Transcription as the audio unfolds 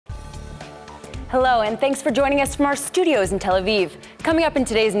Hello, and thanks for joining us from our studios in Tel Aviv. Coming up in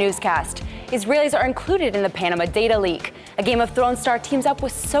today's newscast, Israelis are included in the Panama data leak. A Game of Thrones star teams up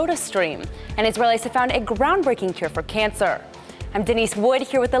with SodaStream, and Israelis have found a groundbreaking cure for cancer. I'm Denise Wood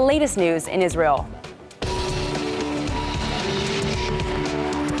here with the latest news in Israel.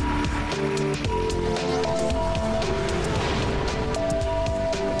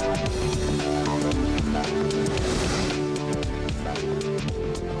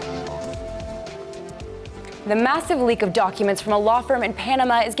 The massive leak of documents from a law firm in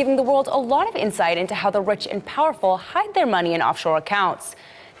Panama is giving the world a lot of insight into how the rich and powerful hide their money in offshore accounts.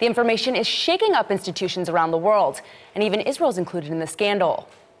 The information is shaking up institutions around the world, and even Israel's included in the scandal.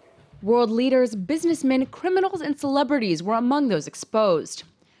 World leaders, businessmen, criminals, and celebrities were among those exposed.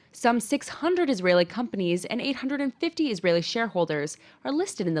 Some 600 Israeli companies and 850 Israeli shareholders are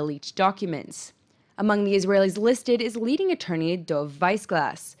listed in the leaked documents. Among the Israelis listed is leading attorney Dov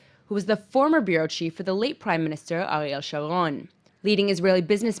Weissglass, who was the former bureau chief for the late Prime Minister Ariel Sharon. Leading Israeli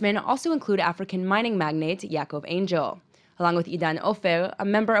businessmen also include African mining magnate Yaakov Angel, along with Idan Ofer, a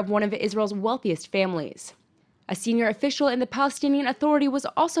member of one of Israel's wealthiest families. A senior official in the Palestinian Authority was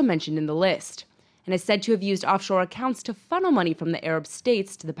also mentioned in the list, and is said to have used offshore accounts to funnel money from the Arab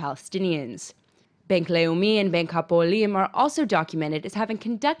states to the Palestinians. Bank Leumi and Bank Hapoalim are also documented as having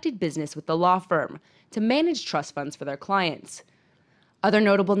conducted business with the law firm to manage trust funds for their clients. Other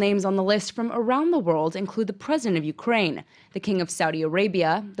notable names on the list from around the world include the President of Ukraine, the King of Saudi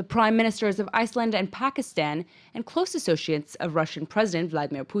Arabia, the Prime Ministers of Iceland and Pakistan, and close associates of Russian President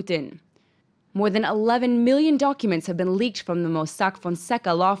Vladimir Putin. More than 11 million documents have been leaked from the Mossack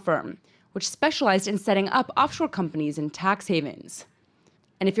Fonseca law firm, which specialized in setting up offshore companies in tax havens.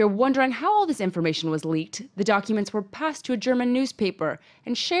 And if you're wondering how all this information was leaked, the documents were passed to a German newspaper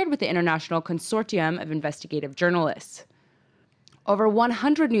and shared with the International Consortium of Investigative Journalists. Over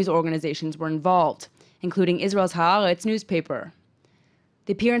 100 news organizations were involved, including Israel's Haaretz newspaper.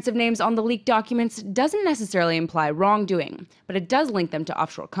 The appearance of names on the leaked documents doesn't necessarily imply wrongdoing, but it does link them to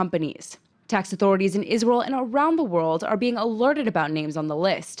offshore companies. Tax authorities in Israel and around the world are being alerted about names on the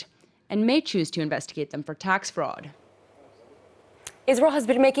list and may choose to investigate them for tax fraud. Israel has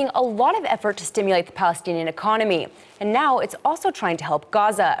been making a lot of effort to stimulate the Palestinian economy, and now it's also trying to help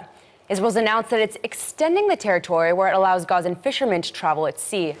Gaza. Israel's announced that it's extending the territory where it allows Gazan fishermen to travel at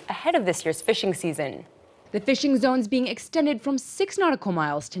sea ahead of this year's fishing season. The fishing zone's being extended from 6 nautical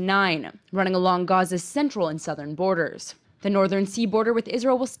miles to 9, running along Gaza's central and southern borders. The northern sea border with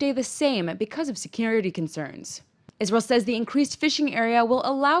Israel will stay the same because of security concerns. Israel says the increased fishing area will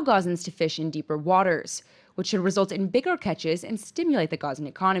allow Gazans to fish in deeper waters, which should result in bigger catches and stimulate the Gazan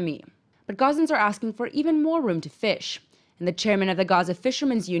economy. But Gazans are asking for even more room to fish, and the chairman of the Gaza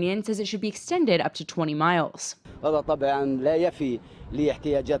Fishermen's Union says it should be extended up to 20 miles. هذا طبعا لا يفي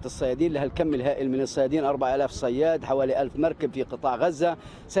لاحتياجات الصيادين، لها الكم الهائل من الصيادين 4000 صياد، حوالي 1000 مركب في قطاع غزة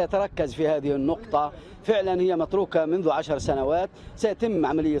سيتركز في هذه النقطة. فعلا هي متروكة منذ 10 سنوات، سيتم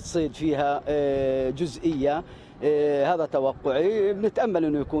عملية صيد فيها جزئية. هذا توقعي، بنتأمل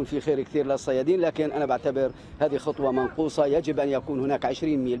أنه يكون في خير كثير للصيادين، لكن أنا بعتبر هذه خطوة منقوصة. يجب أن يكون هناك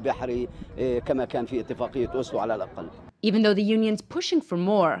 20 ميل بحري كما كان في اتفاقية أوسلو على الأقل. Even though the union's pushing for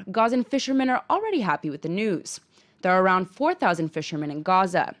more, Gazan fishermen are already happy with the news. There are around 4,000 fishermen in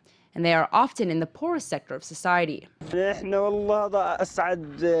Gaza, and they are often in the poorest sector of society. احنا والله هذا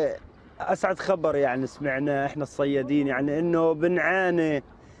أسعد خبر يعني سمعنا احنا الصيادين، يعني إنه بنعاني،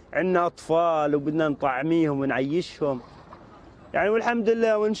 عندنا أطفال وبدنا نطعميهم ونعيشهم، يعني والحمد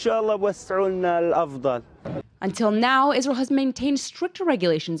لله وإن شاء الله بوسعوا لنا الأفضل. Until now, Israel has maintained stricter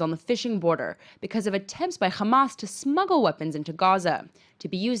regulations on the fishing border because of attempts by Hamas to smuggle weapons into Gaza to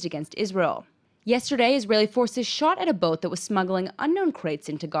be used against Israel. Yesterday, Israeli forces shot at a boat that was smuggling unknown crates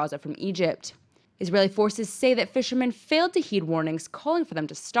into Gaza from Egypt. Israeli forces say that fishermen failed to heed warnings calling for them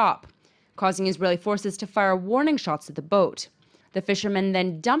to stop, causing Israeli forces to fire warning shots at the boat. The fishermen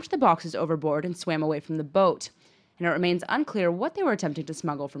then dumped the boxes overboard and swam away from the boat, and it remains unclear what they were attempting to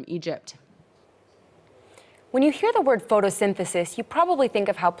smuggle from Egypt. When you hear the word photosynthesis, you probably think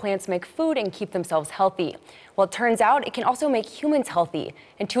of how plants make food and keep themselves healthy. Well, it turns out it can also make humans healthy,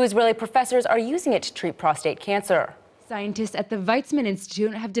 and 2 Israeli professors are using it to treat prostate cancer. Scientists at the Weizmann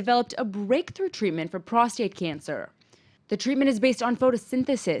Institute have developed a breakthrough treatment for prostate cancer. The treatment is based on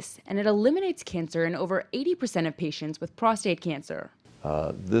photosynthesis, and it eliminates cancer in over 80% of patients with prostate cancer.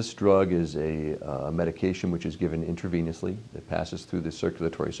 This drug is a medication which is given intravenously. It passes through the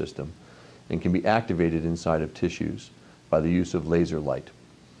circulatory system and can be activated inside of tissues by the use of laser light.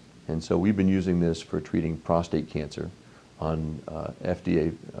 And so we've been using this for treating prostate cancer on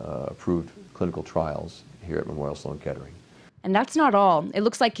FDA approved clinical trials here at Memorial Sloan Kettering. And that's not all. It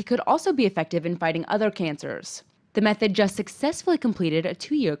looks like it could also be effective in fighting other cancers. The method just successfully completed a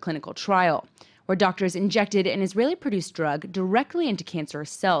 2-year clinical trial, where doctors injected an Israeli-produced drug directly into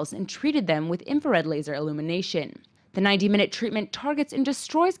cancerous cells and treated them with infrared laser illumination. The 90-minute treatment targets and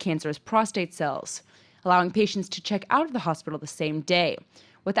destroys cancerous prostate cells, allowing patients to check out of the hospital the same day,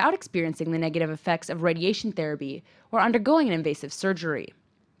 without experiencing the negative effects of radiation therapy or undergoing an invasive surgery.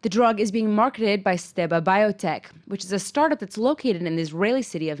 The drug is being marketed by Steba Biotech, which is a startup that's located in the Israeli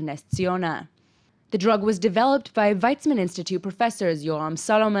city of Nes Ziona. The drug was developed by Weizmann Institute professors Yoram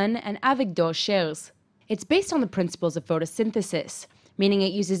Solomon and Avigdor Scherz. It's based on the principles of photosynthesis, meaning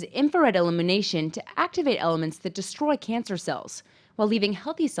it uses infrared illumination to activate elements that destroy cancer cells, while leaving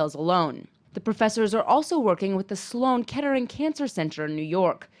healthy cells alone. The professors are also working with the Sloan Kettering Cancer Center in New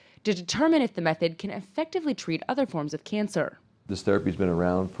York to determine if the method can effectively treat other forms of cancer. This therapy has been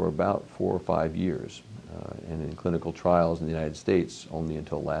around for about 4 or 5 years, and in clinical trials in the United States only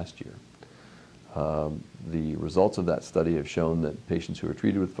until last year. The results of that study have shown that patients who are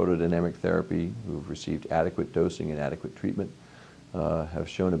treated with photodynamic therapy, who have received adequate dosing and adequate treatment, have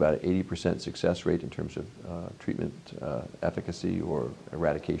shown about an 80% success rate in terms of treatment efficacy or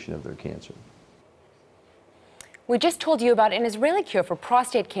eradication of their cancer. We just told you about an Israeli cure for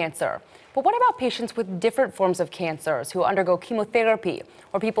prostate cancer. But what about patients with different forms of cancers who undergo chemotherapy,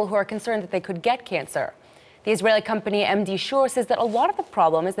 or people who are concerned that they could get cancer? The Israeli company MD Sure says that a lot of the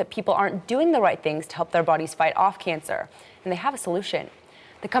problem is that people aren't doing the right things to help their bodies fight off cancer, and they have a solution.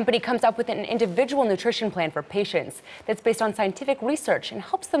 The company comes up with an individual nutrition plan for patients that's based on scientific research and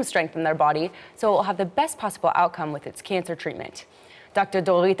helps them strengthen their body so it will have the best possible outcome with its cancer treatment. Dr.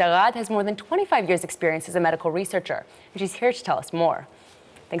 Dorit Arad has more than 25 years' experience as a medical researcher, and she's here to tell us more.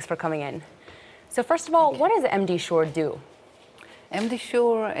 Thanks for coming in. So first of all, what does MD Sure do? MD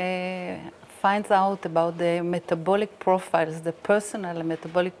Sure finds out about the metabolic profiles, the personal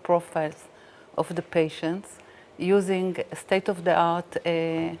metabolic profiles of the patients, using state-of-the-art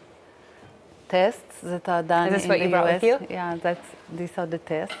tests that are done in the US. Is this what you brought with you? Yeah, these are the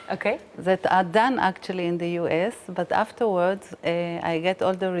tests. Okay. That are done actually in the US, but afterwards I get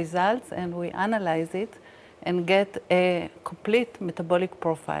all the results and we analyze it and get a complete metabolic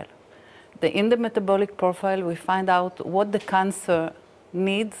profile. In the metabolic profile, we find out what the cancer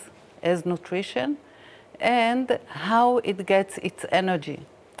needs as nutrition and how it gets its energy.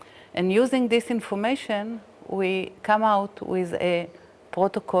 And using this information, we come out with a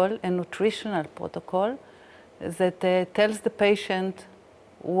protocol, a nutritional protocol, that tells the patient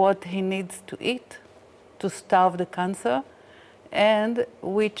what he needs to eat to starve the cancer and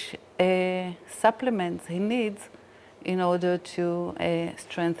which supplements he needs in order to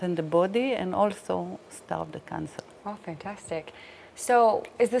strengthen the body and also starve the cancer. Oh, fantastic. So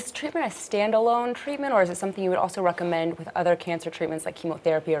is this treatment a standalone treatment, or is it something you would also recommend with other cancer treatments like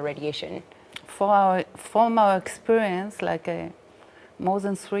chemotherapy or radiation? From our experience, like more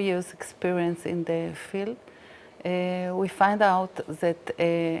than 3 years experience in the field, we find out that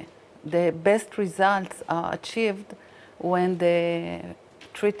the best results are achieved when the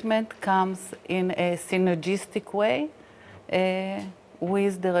treatment comes in a synergistic way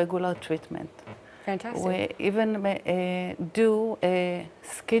with the regular treatment. Fantastic. We even do a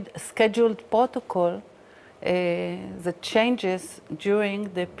scheduled protocol that changes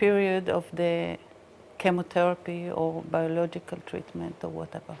during the period of the chemotherapy or biological treatment or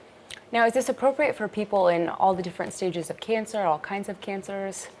whatever. Now, is this appropriate for people in all the different stages of cancer, all kinds of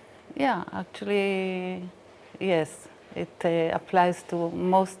cancers? Yeah, actually, yes. It applies to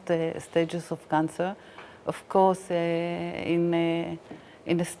most stages of cancer. Of course, in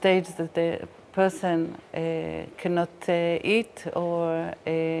a stage that the person cannot eat or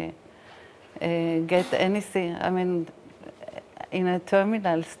get anything, I mean, in a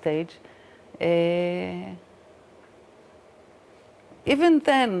terminal stage, even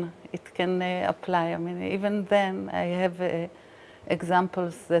then it can apply. I mean, even then I have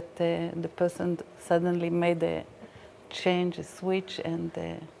examples that the person suddenly made a change, a switch, and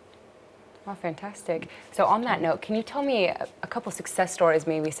Oh, fantastic. So on that note, can you tell me a couple success stories,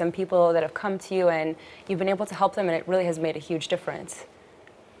 maybe some people that have come to you and you've been able to help them and it really has made a huge difference?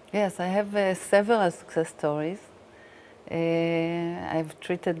 Yes, I have several success stories. I've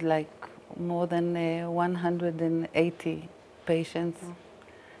treated like more than 180 patients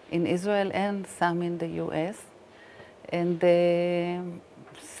in Israel and some in the US. And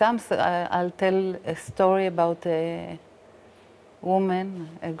I'll tell a story about a woman,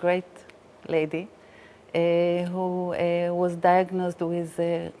 a great lady, who was diagnosed with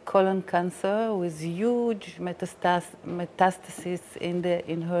colon cancer with huge metastasis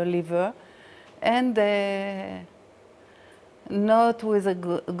in her liver. And not with a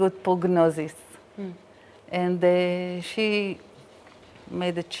good prognosis. And she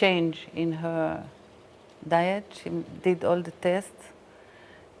made a change in her diet. She did all the tests.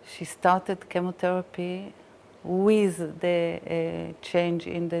 She started chemotherapy with the change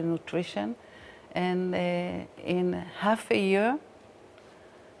in the nutrition. And in half a year,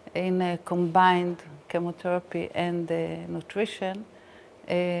 in combined chemotherapy and nutrition,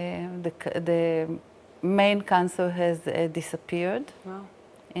 the main cancer has disappeared. Wow.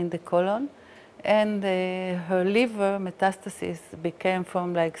 In the colon. And her liver metastasis became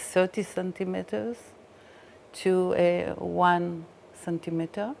from like 30 centimeters to 1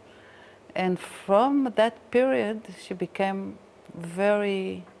 centimeter. And from that period, she became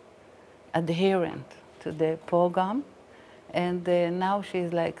very adherent to the program. And now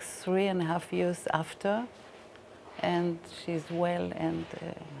she's like 3.5 years after, and she's well and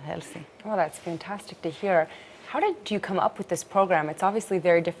healthy. Oh, that's fantastic to hear. How did you come up with this program? It's obviously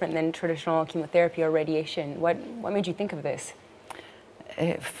very different than traditional chemotherapy or radiation. What made you think of this?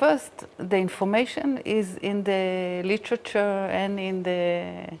 First, the information is in the literature and in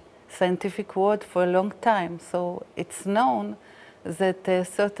the scientific world for a long time. So it's known that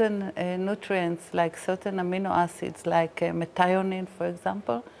certain nutrients, like certain amino acids, like methionine, for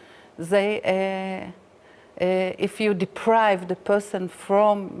example, they, if you deprive the person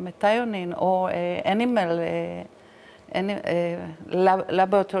from methionine or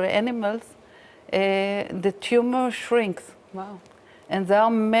laboratory animals, the tumor shrinks. Wow. And there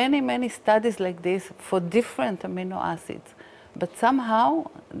are many, many studies like this for different amino acids. But somehow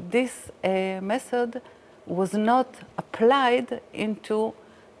this method was not applied into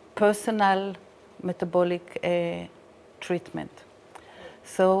personal metabolic treatment.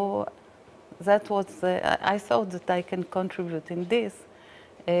 So that was, I thought that I can contribute in this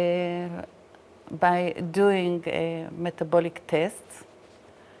by doing metabolic tests,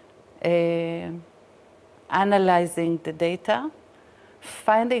 analyzing the data,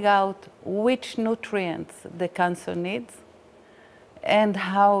 finding out which nutrients the cancer needs and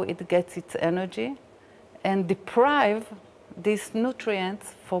how it gets its energy, and deprive these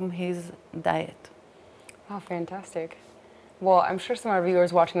nutrients from his diet. Wow, fantastic. Well, I'm sure some of our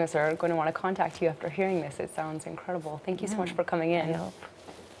viewers watching this are going to want to contact you after hearing this. It sounds incredible. Thank you so much for coming in. I hope.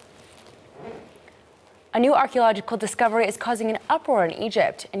 A new archaeological discovery is causing an uproar in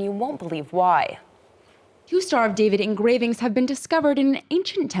Egypt, and you won't believe why. 2 Star of David engravings have been discovered in an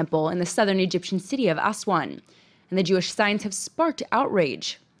ancient temple in the southern Egyptian city of Aswan, and the Jewish signs have sparked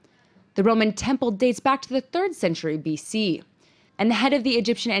outrage. The Roman temple dates back to the 3rd century BC, and the head of the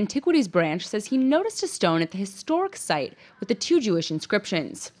Egyptian Antiquities branch says he noticed a stone at the historic site with the 2 Jewish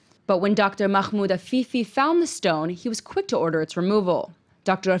inscriptions. But when Dr. Mahmoud Afifi found the stone, he was quick to order its removal.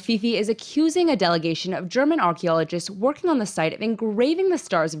 Dr. Afifi is accusing a delegation of German archaeologists working on the site of engraving the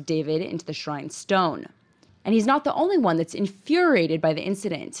Stars of David into the shrine stone. And he's not the only one that's infuriated by the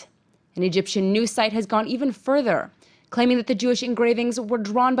incident. An Egyptian news site has gone even further, claiming that the Jewish engravings were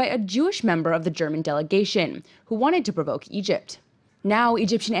drawn by a Jewish member of the German delegation who wanted to provoke Egypt. Now,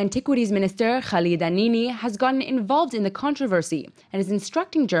 Egyptian Antiquities Minister Khalid Anini has gotten involved in the controversy and is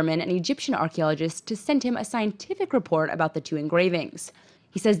instructing German and Egyptian archaeologists to send him a scientific report about the 2 engravings.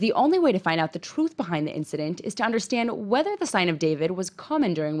 He says the only way to find out the truth behind the incident is to understand whether the sign of David was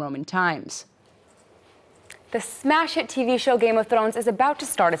common during Roman times. The smash hit TV show Game of Thrones is about to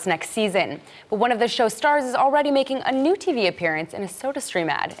start its next season, but one of the show's stars is already making a new TV appearance in a SodaStream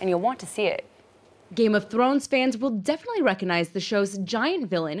ad, and you'll want to see it. Game of Thrones fans will definitely recognize the show's giant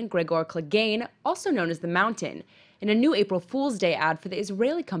villain, Gregor Clegane, also known as the Mountain, in a new April Fool's Day ad for the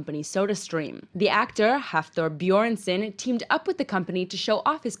Israeli company SodaStream. The actor, Hafthor Bjornsson, teamed up with the company to show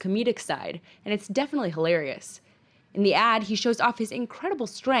off his comedic side, and it's definitely hilarious. In the ad, he shows off his incredible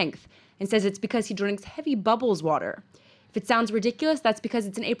strength and says it's because he drinks heavy bubbles water. If it sounds ridiculous, that's because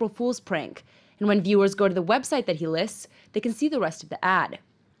it's an April Fool's prank, and when viewers go to the website that he lists, they can see the rest of the ad.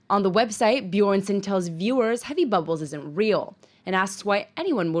 On the website, Bjornsson tells viewers heavy bubbles isn't real, and asks why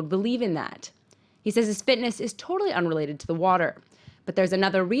anyone would believe in that. He says his fitness is totally unrelated to the water, but there's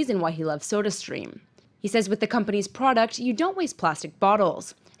another reason why he loves SodaStream. He says with the company's product, you don't waste plastic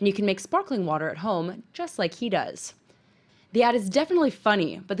bottles, and you can make sparkling water at home just like he does. The ad is definitely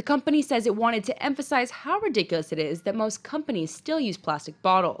funny, but the company says it wanted to emphasize how ridiculous it is that most companies still use plastic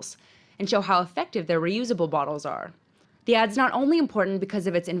bottles, and show how effective their reusable bottles are. The ad's not only important because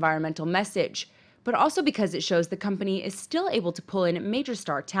of its environmental message, but also because it shows the company is still able to pull in major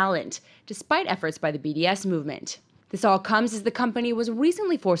star talent, despite efforts by the BDS movement. This all comes as the company was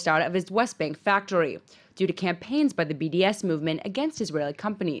recently forced out of its West Bank factory, due to campaigns by the BDS movement against Israeli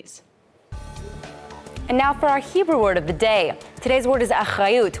companies. And now for our Hebrew word of the day. Today's word is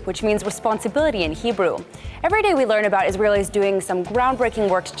achrayut, which means responsibility in Hebrew. Every day we learn about Israelis doing some groundbreaking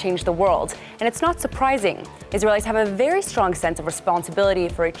work to change the world, and it's not surprising. Israelis have a very strong sense of responsibility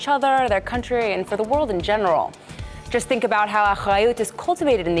for each other, their country, and for the world in general. Just think about how achrayut is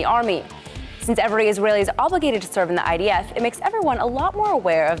cultivated in the army. Since every Israeli is obligated to serve in the IDF, it makes everyone a lot more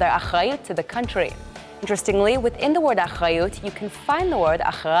aware of their achrayut to the country. Interestingly, within the word achrayut, you can find the word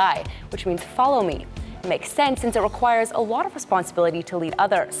achrai, which means follow me. It makes sense since it requires a lot of responsibility to lead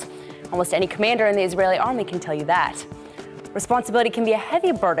others. Almost any commander in the Israeli army can tell you that. Responsibility can be a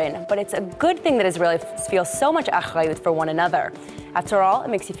heavy burden, but it's a good thing that Israelis feel so much achrayut for one another. After all, it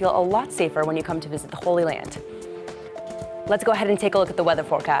makes you feel a lot safer when you come to visit the Holy Land. Let's go ahead and take a look at the weather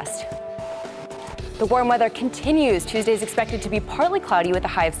forecast. The warm weather continues. Tuesday is expected to be partly cloudy with a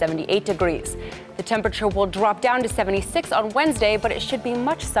high of 78 degrees. The temperature will drop down to 76 on Wednesday, but it should be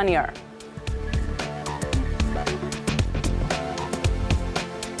much sunnier.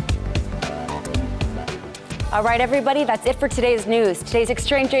 All right, everybody, that's it for today's news. Today's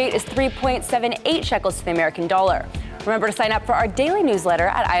exchange rate is 3.78 shekels to the American dollar. Remember to sign up for our daily newsletter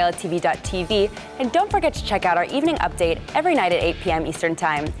at ILTV.tv, and don't forget to check out our evening update every night at 8 p.m. Eastern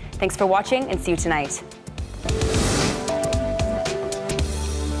Time. Thanks for watching, and see you tonight.